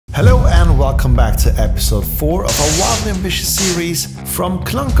Hello and welcome back to episode 4 of our wildly ambitious series From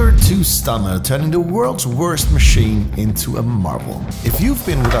Clunker to Stunner, turning the world's worst machine into a marvel. If you've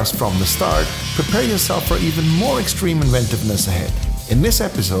been with us from the start, prepare yourself for even more extreme inventiveness ahead. In this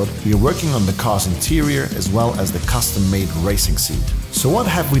episode, we are working on the car's interior as well as the custom-made racing seat. So what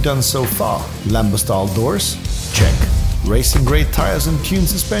have we done so far? Lambo-style doors? Check. Racing-grade tires and tuned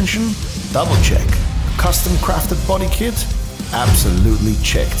suspension? Double check. A custom-crafted body kit? Absolutely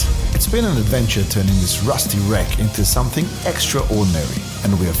checked. It's been an adventure turning this rusty wreck into something extraordinary,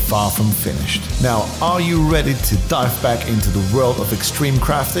 and we're far from finished. Now, are you ready to dive back into the world of extreme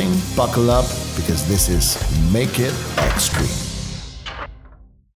crafting? Buckle up, because this is Make It Extreme.